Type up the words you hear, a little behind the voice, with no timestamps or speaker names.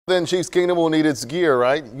Then Chiefs Kingdom will need its gear,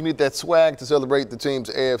 right? You need that swag to celebrate the team's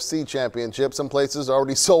AFC championship. Some places are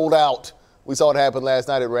already sold out. We saw it happen last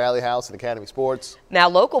night at Rally House and Academy Sports. Now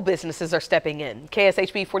local businesses are stepping in.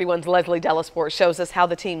 KSHB 41's Leslie Delasport shows us how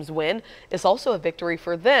the team's win is also a victory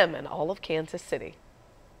for them and all of Kansas City.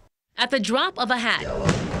 At the drop of a hat.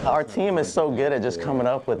 Our team is so good at just coming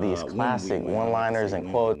up with these classic one-liners and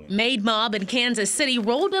quotes. Made Mob in Kansas City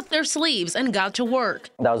rolled up their sleeves and got to work.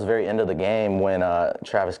 That was the very end of the game when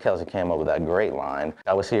Travis Kelce came up with that great line.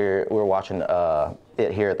 I was here, we were watching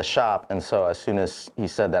it here at the shop, and so as soon as he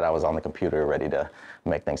said that, I was on the computer ready to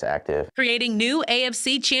make things active. Creating new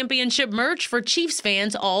AFC Championship merch for Chiefs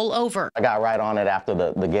fans all over. I got right on it after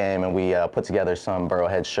the game, and we put together some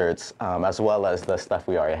Burrowhead shirts, as well as the stuff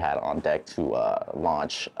we already had on deck to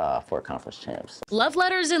launch for conference champs. Love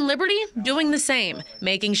Letters and Liberty doing the same,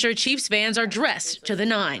 making sure Chiefs fans are dressed to the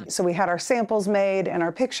nines. So we had our samples made and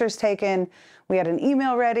our pictures taken. We had an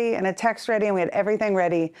email ready and a text ready, and we had everything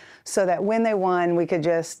ready so that when they won, we could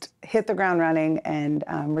just hit the ground running and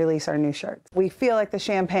release our new shirts. We feel like the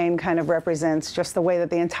champagne kind of represents just the way that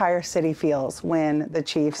the entire city feels when the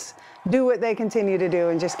Chiefs do what they continue to do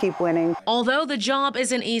and just keep winning. Although the job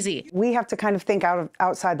isn't easy, we have to kind of think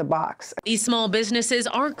outside the box. These small businesses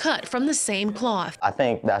aren't cut from the same cloth. I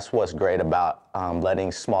think that's what's great about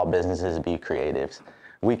letting small businesses be creatives.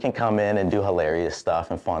 We can come in and do hilarious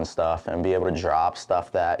stuff and fun stuff and be able to drop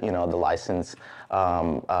stuff that, you know, the licensed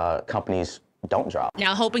companies don't drop.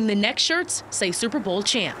 Now hoping the next shirts say Super Bowl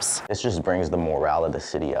champs. This just brings the morale of the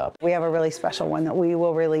city up. We have a really special one that we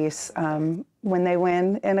will release when they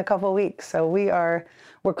win in a couple of weeks. So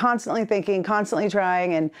we're constantly thinking, constantly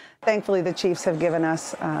trying, and thankfully the Chiefs have given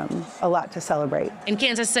us a lot to celebrate. In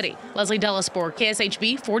Kansas City, Leslie Delasport,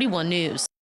 KSHB 41 News.